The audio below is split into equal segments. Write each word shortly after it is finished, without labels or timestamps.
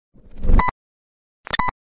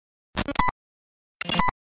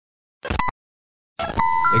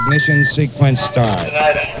Ignition sequence start.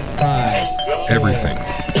 5. Everything.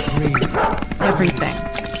 3. Everything.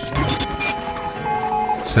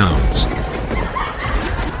 Sounds.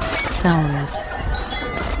 Sounds.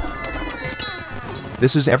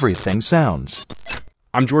 This is Everything Sounds.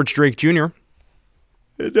 I'm George Drake Jr.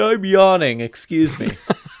 And I'm yawning, excuse me.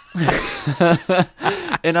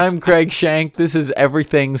 And I'm Craig Shank. This is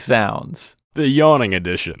Everything Sounds. The yawning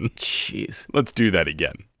edition. Jeez. Let's do that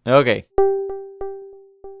again. Okay.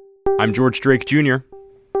 I'm George Drake Jr.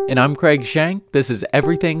 And I'm Craig Shank. This is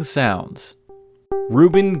Everything Sounds.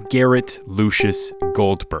 Reuben Garrett Lucius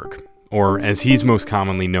Goldberg, or as he's most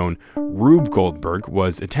commonly known, Rube Goldberg,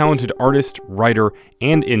 was a talented artist, writer,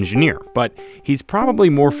 and engineer, but he's probably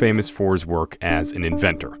more famous for his work as an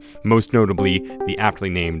inventor, most notably the aptly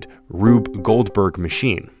named Rube Goldberg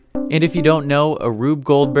machine. And if you don't know, a Rube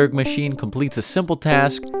Goldberg machine completes a simple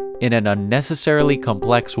task in an unnecessarily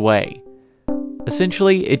complex way.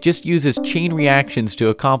 Essentially, it just uses chain reactions to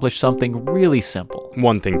accomplish something really simple.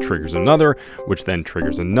 One thing triggers another, which then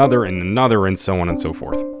triggers another, and so on and so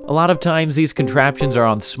forth. A lot of times these contraptions are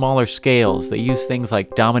on smaller scales. They use things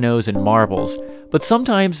like dominoes and marbles, but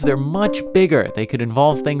sometimes they're much bigger. They could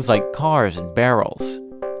involve things like cars and barrels.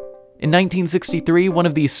 In 1963, one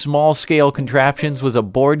of these small-scale contraptions was a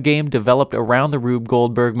board game developed around the Rube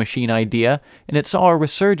Goldberg machine idea, and it saw a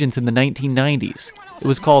resurgence in the 1990s. It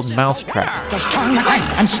was called Mousetrap. Just turn the crank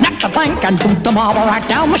and snap the plank and boot the marble right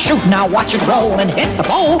down the chute. Now watch it roll and hit the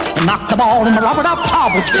pole and knock the ball in the rubber duck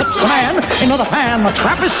tub, which fits the man into the pan. The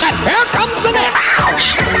trap is set. Here comes the net.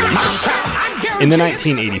 Ouch! Mousetrap. In the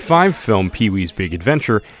 1985 film Pee-wee's Big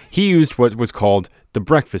Adventure, he used what was called the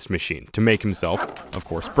breakfast machine to make himself, of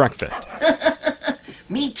course, breakfast.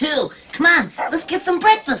 Me too. Come on, let's get some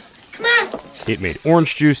breakfast. Come on. It made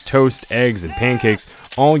orange juice, toast, eggs, and pancakes,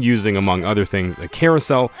 all using, among other things, a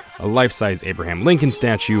carousel, a life-size Abraham Lincoln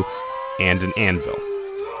statue, and an anvil.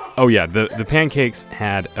 Oh yeah, the pancakes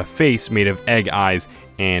had a face made of egg eyes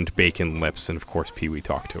and bacon lips, and of course Pee-wee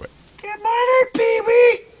talked to it. Good morning,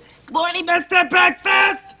 Pee-wee. Good morning, Mr.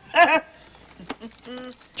 Breakfast.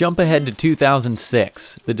 Jump ahead to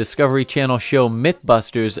 2006. The Discovery Channel show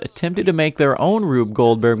Mythbusters attempted to make their own Rube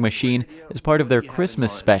Goldberg machine as part of their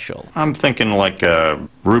Christmas special. I'm thinking like a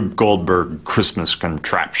Rube Goldberg Christmas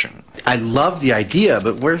contraption. I love the idea,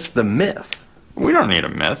 but where's the myth? We don't need a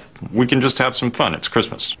myth. We can just have some fun. It's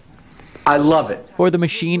Christmas. I love it. For the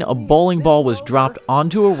machine, a bowling ball was dropped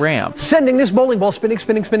onto a ramp. Sending this bowling ball spinning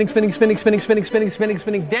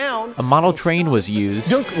down. A model train was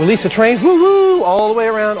used. Release the train, woo-woo, all the way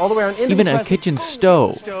around. Even a kitchen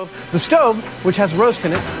stove. The stove, which has roast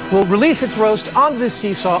in it, will release its roast onto the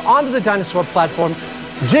seesaw, onto the dinosaur platform,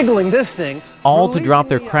 jiggling this thing. All to drop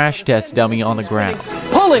their crash test dummy on the ground.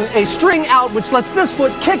 Pulling a string out, which lets this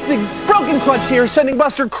foot kick the broken crutch here, sending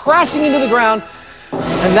Buster crashing into the ground.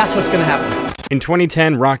 And that's what's going to happen. In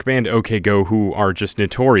 2010, rock band OK Go, who are just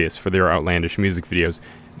notorious for their outlandish music videos,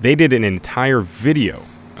 they did an entire video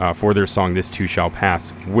for their song This Too Shall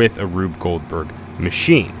Pass with a Rube Goldberg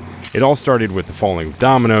machine. It all started with the falling of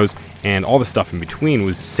dominoes, and all the stuff in between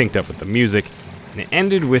was synced up with the music, and it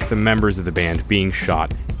ended with the members of the band being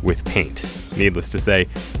shot with paint. Needless to say,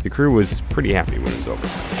 the crew was pretty happy when it was over.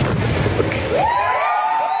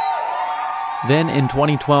 Then in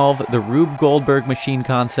 2012, the Rube Goldberg machine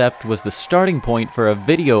concept was the starting point for a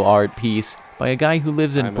video art piece by a guy who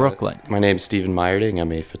lives in Brooklyn. My name's Stephen Meyerding.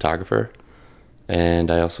 I'm a photographer,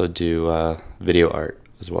 and I also do video art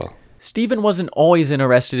as well. Stephen wasn't always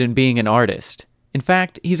interested in being an artist. In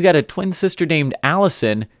fact, he's got a twin sister named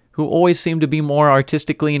Allison, who always seemed to be more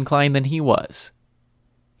artistically inclined than he was.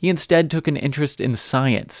 He instead took an interest in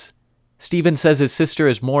science. Stephen says his sister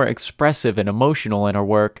is more expressive and emotional in her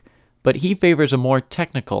work, but he favors a more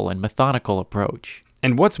technical and methodical approach.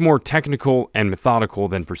 And what's more technical and methodical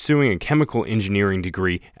than pursuing a chemical engineering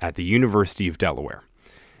degree at the University of Delaware?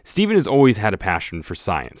 Stephen has always had a passion for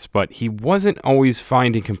science, but he wasn't always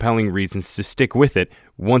finding compelling reasons to stick with it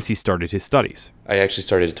once he started his studies. I actually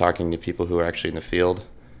started talking to people who are actually in the field,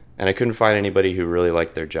 and I couldn't find anybody who really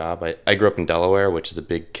liked their job. I grew up in Delaware, which is a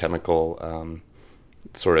big chemical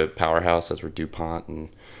sort of powerhouse, as were DuPont and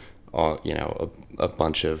a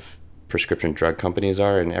bunch of prescription drug companies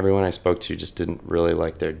are, and everyone I spoke to just didn't really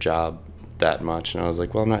like their job that much, and I was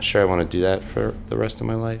like, well, I'm not sure I want to do that for the rest of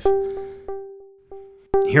my life.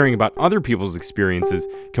 Hearing about other people's experiences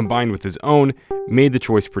combined with his own made the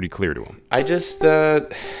choice pretty clear to him. I just I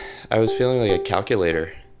was feeling like a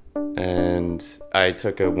calculator, and I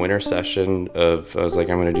took a winter session I was like,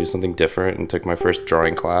 I'm going to do something different, and took my first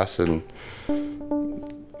drawing class, and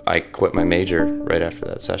I quit my major right after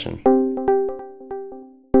that session.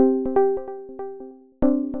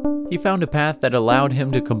 He found a path that allowed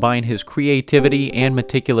him to combine his creativity and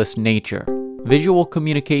meticulous nature, visual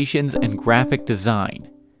communications, and graphic design,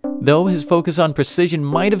 though his focus on precision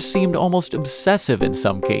might have seemed almost obsessive in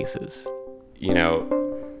some cases. You know,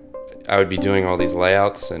 I would be doing all these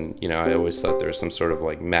layouts, and, you know, I always thought there was some sort of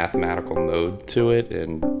like mathematical mode to it.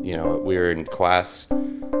 And, you know, we were in class,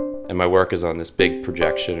 and my work is on this big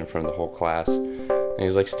projection in front of the whole class. And he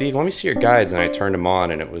was like, "Steve, let me see your guides." And I turned them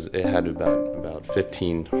on, and it had about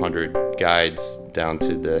 1,500 guides down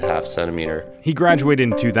to the half centimeter. He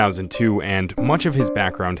graduated in 2002, and much of his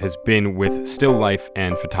background has been with still life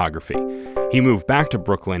and photography. He moved back to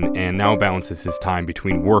Brooklyn and now balances his time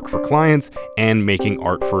between work for clients and making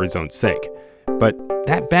art for his own sake. But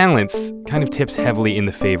that balance kind of tips heavily in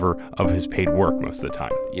the favor of his paid work most of the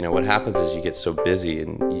time. You know, what happens is you get so busy,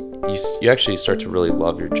 and you actually start to really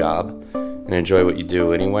love your job and enjoy what you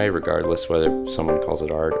do anyway, regardless whether someone calls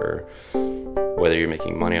it art or whether you're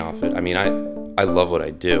making money off it. I mean, I love what I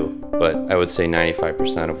do, but I would say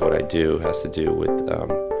 95% of what I do has to do with,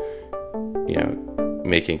 you know,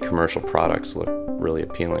 making commercial products look really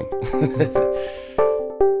appealing.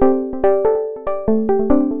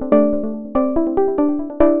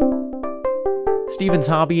 Steven's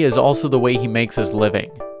hobby is also the way he makes his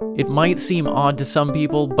living. It might seem odd to some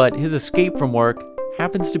people, but his escape from work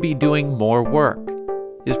happens to be doing more work.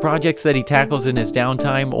 His projects that he tackles in his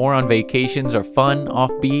downtime or on vacations are fun,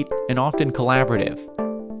 offbeat, and often collaborative.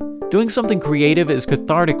 Doing something creative is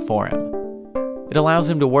cathartic for him. It allows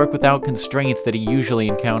him to work without constraints that he usually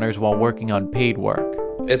encounters while working on paid work.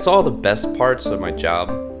 It's all the best parts of my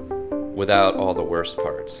job without all the worst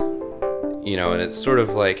parts. You know, and it's sort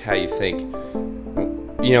of like how you think.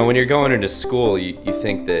 You know, when you're going into school, you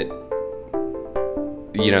think that,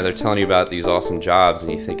 you know, they're telling you about these awesome jobs,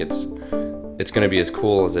 and you think it's going to be as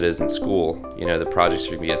cool as it is in school. You know, the projects are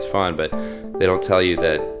going to be as fun, but they don't tell you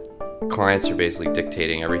that clients are basically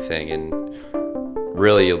dictating everything, and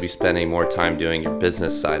really you'll be spending more time doing your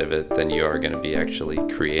business side of it than you are going to be actually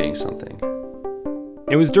creating something.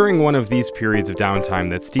 It was during one of these periods of downtime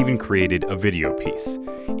that Steven created a video piece.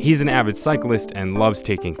 He's an avid cyclist and loves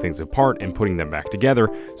taking things apart and putting them back together,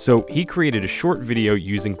 so he created a short video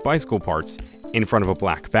using bicycle parts in front of a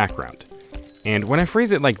black background. And when I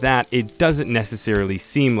phrase it like that, it doesn't necessarily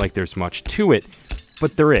seem like there's much to it,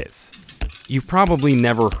 but there is. You've probably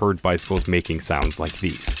never heard bicycles making sounds like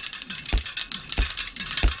these.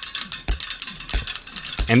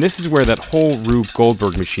 And this is where that whole Rube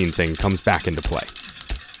Goldberg machine thing comes back into play.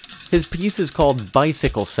 His piece is called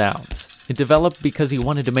Bicycle Sounds. It developed because he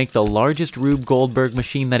wanted to make the largest Rube Goldberg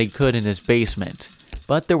machine that he could in his basement,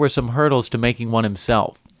 but there were some hurdles to making one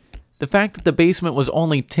himself. The fact that the basement was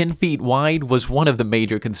only 10 feet wide was one of the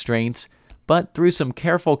major constraints, but through some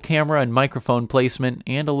careful camera and microphone placement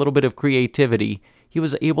and a little bit of creativity, he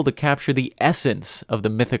was able to capture the essence of the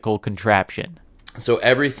mythical contraption. So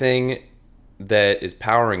everything that is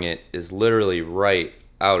powering it is literally right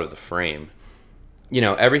out of the frame. You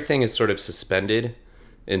know, everything is sort of suspended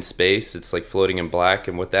in space. It's like floating in black,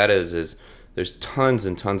 and what that is there's tons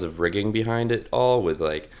and tons of rigging behind it all, with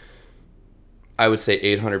like, I would say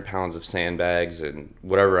 800 pounds of sandbags and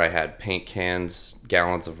whatever I had, paint cans,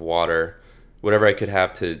 gallons of water, whatever I could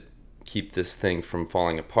have to keep this thing from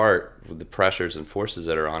falling apart with the pressures and forces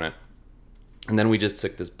that are on it. And then we just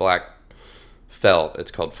took this black felt,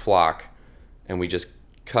 it's called flock, and we just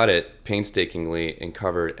cut it painstakingly and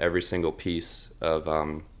covered every single piece of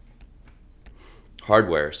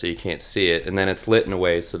hardware so you can't see it, and then it's lit in a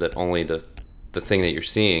way so that only the thing that you're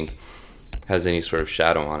seeing has any sort of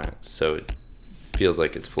shadow on it, so it feels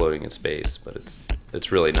like it's floating in space, but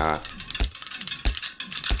it's really not.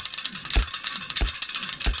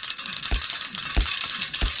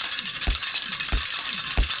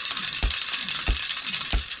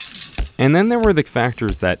 And then there were the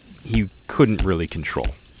factors that he couldn't really control.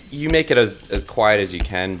 You make it as quiet as you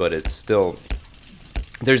can, but it's still,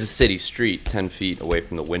 there's a city street 10 feet away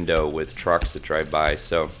from the window with trucks that drive by,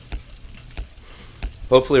 so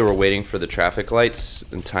hopefully we're waiting for the traffic lights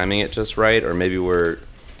and timing it just right, or maybe we're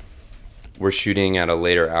shooting at a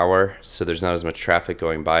later hour, so there's not as much traffic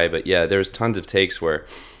going by. But yeah, there's tons of takes where,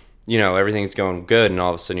 you know, everything's going good, and all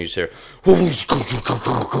of a sudden you just hear,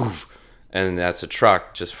 and that's a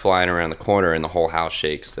truck just flying around the corner, and the whole house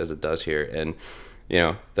shakes as it does here. And, you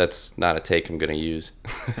know, that's not a take I'm going to use.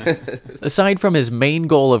 Aside from his main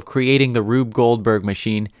goal of creating the Rube Goldberg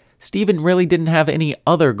machine, Steven really didn't have any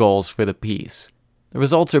other goals for the piece. The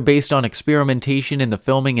results are based on experimentation in the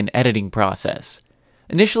filming and editing process.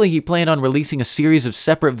 Initially, he planned on releasing a series of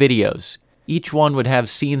separate videos. Each one would have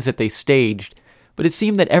scenes that they staged, but it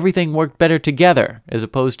seemed that everything worked better together as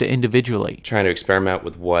opposed to individually. Trying to experiment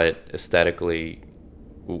with what aesthetically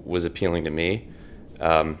was appealing to me.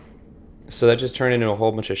 So that just turned into a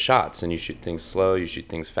whole bunch of shots, and you shoot things slow, you shoot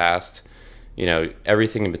things fast,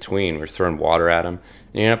 everything in between. We're throwing water at them,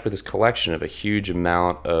 and you end up with this collection of a huge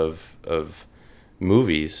amount of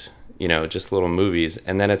movies, just little movies.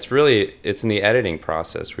 And then it's in the editing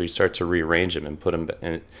process where you start to rearrange them and put them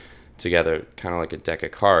together kind of like a deck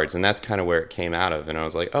of cards, and that's kind of where it came out of. And I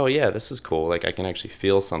was like, oh yeah, this is cool. Like I can actually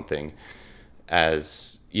feel something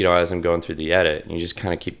as I'm going through the edit, and you just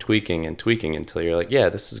kind of keep tweaking and tweaking until you're like, yeah,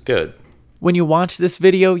 this is good. When you watch this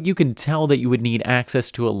video, you can tell that you would need access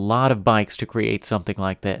to a lot of bikes to create something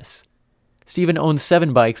like this. Steven owns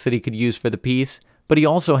 7 bikes that he could use for the piece, but he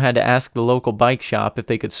also had to ask the local bike shop if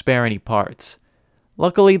they could spare any parts.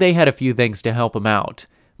 Luckily, they had a few things to help him out,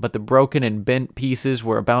 but the broken and bent pieces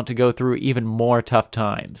were about to go through even more tough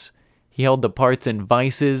times. He held the parts in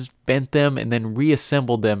vices, bent them, and then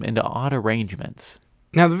reassembled them into odd arrangements.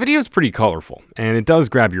 Now, the video is pretty colorful, and it does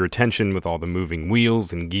grab your attention with all the moving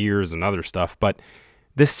wheels and gears and other stuff, but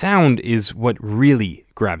the sound is what really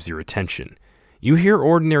grabs your attention. You hear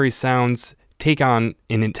ordinary sounds take on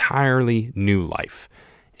an entirely new life,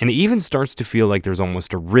 and it even starts to feel like there's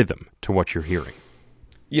almost a rhythm to what you're hearing.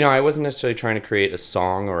 I wasn't necessarily trying to create a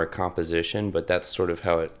song or a composition, but that's sort of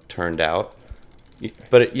how it turned out.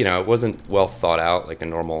 But it wasn't well thought out like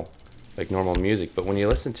normal music, but when you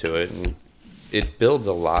listen to it, and it builds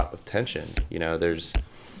a lot of tension. There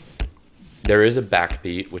is a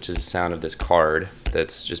backbeat, which is the sound of this card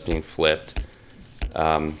that's just being flipped,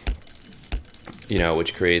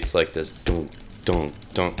 which creates like this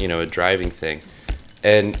don't, a driving thing.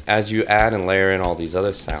 And as you add and layer in all these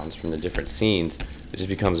other sounds from the different scenes, it just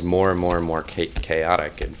becomes more and more and more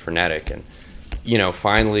chaotic and frenetic. And,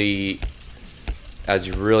 finally, as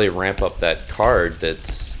you really ramp up that card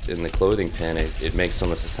that's in the clothing pin, it makes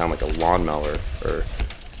almost sound like a lawnmower. Or,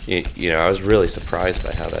 I was really surprised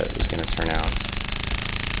by how that was going to turn out.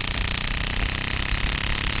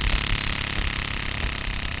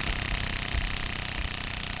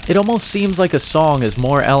 It almost seems like a song as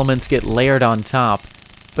more elements get layered on top,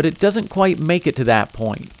 but it doesn't quite make it to that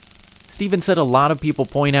point. Steven said a lot of people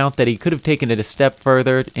point out that he could have taken it a step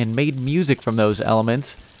further and made music from those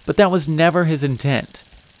elements, but that was never his intent.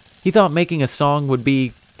 He thought making a song would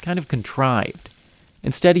be kind of contrived.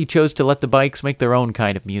 Instead, he chose to let the bikes make their own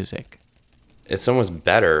kind of music. It's almost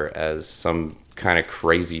better as some kind of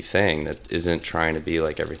crazy thing that isn't trying to be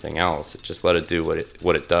like everything else. Just let it do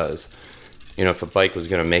what it does. If a bike was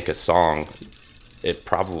going to make a song, it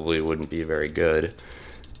probably wouldn't be very good.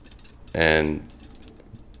 And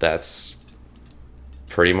that's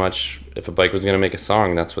pretty much, if a bike was going to make a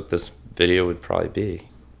song, that's what this video would probably be.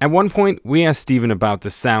 At one point, we asked Steven about the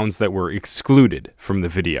sounds that were excluded from the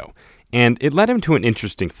video, and it led him to an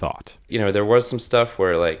interesting thought. There was some stuff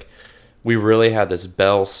where, we really had this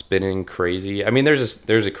bell spinning crazy. I mean, there's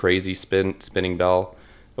a crazy spinning bell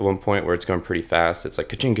at one point where it's going pretty fast. It's like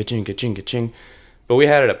ka-ching, ka-ching, ka-ching, ka-ching. But we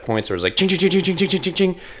had it at points where it was like ching, ching, ching, ching, ching, ching, ching,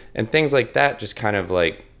 ching, and things like that just kind of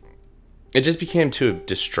it just became too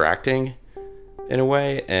distracting in a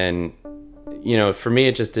way. And, for me,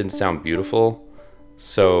 it just didn't sound beautiful.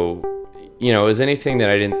 So, it was anything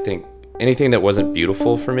that wasn't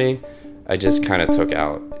beautiful for me, I just kind of took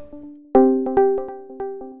out.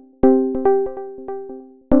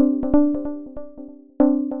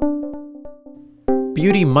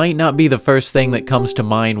 Beauty might not be the first thing that comes to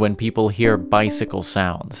mind when people hear bicycle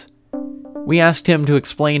sounds. We asked him to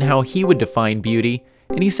explain how he would define beauty,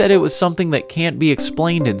 and he said it was something that can't be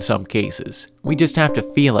explained in some cases. We just have to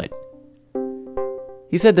feel it.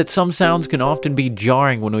 He said that some sounds can often be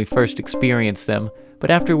jarring when we first experience them, but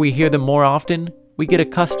after we hear them more often, we get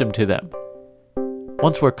accustomed to them.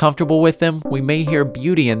 Once we're comfortable with them, we may hear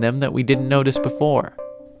beauty in them that we didn't notice before.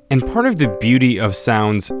 And part of the beauty of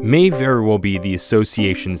sounds may very well be the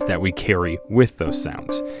associations that we carry with those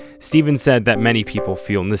sounds. Steven said that many people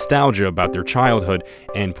feel nostalgia about their childhood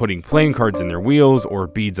and putting playing cards in their wheels or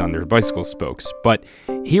beads on their bicycle spokes, but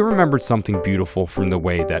he remembered something beautiful from the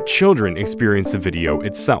way that children experienced the video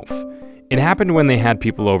itself. It happened when they had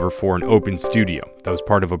people over for an open studio that was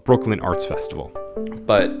part of a Brooklyn Arts Festival.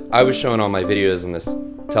 But I was showing all my videos in this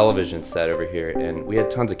television set over here, and we had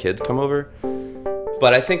tons of kids come over.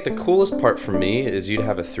 But I think the coolest part for me is you'd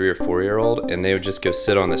have a 3 or 4 year old and they would just go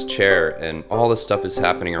sit on this chair and all this stuff is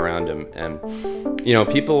happening around them. And,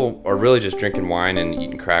 people are really just drinking wine and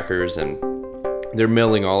eating crackers and they're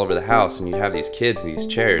milling all over the house. And you'd have these kids in these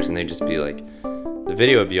chairs and they'd just be like, the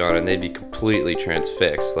video would be on and they'd be completely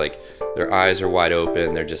transfixed. Like their eyes are wide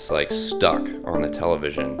open. They're just stuck on the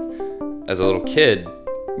television. as a little kid,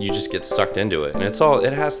 you just get sucked into it, and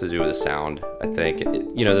it has to do with the sound, I think.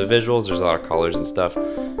 The visuals, there's a lot of colors and stuff,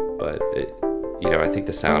 but I think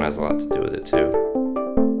the sound has a lot to do with it too.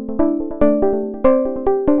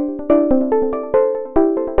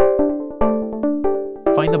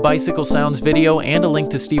 Find the Bicycle Sounds video and a link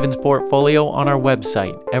to Steven's portfolio on our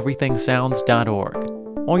website,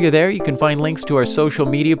 everythingsounds.org. While you're there, you can find links to our social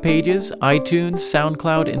media pages, iTunes,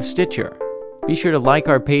 SoundCloud, and Stitcher. Be sure to like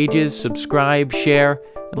our pages, subscribe, share,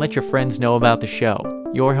 and let your friends know about the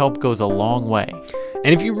show. Your help goes a long way.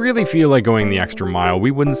 And if you really feel like going the extra mile,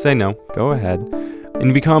 we wouldn't say no. Go ahead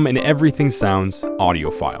and become an Everything Sounds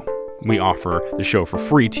audiophile. We offer the show for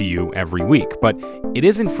free to you every week, but it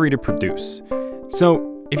isn't free to produce. So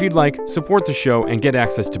if you'd like, support the show and get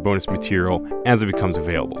access to bonus material as it becomes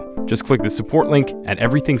available. Just click the support link at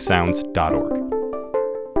everythingsounds.org.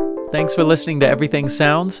 Thanks for listening to Everything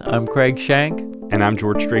Sounds. I'm Craig Shank. And I'm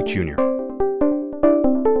George Strait Jr.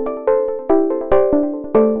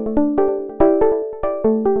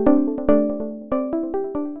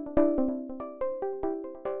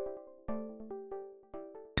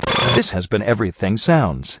 This has been Everything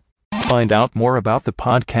Sounds. Find out more about the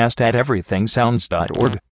podcast at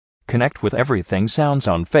everythingsounds.org. Connect with Everything Sounds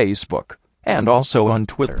on Facebook and also on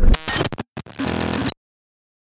Twitter.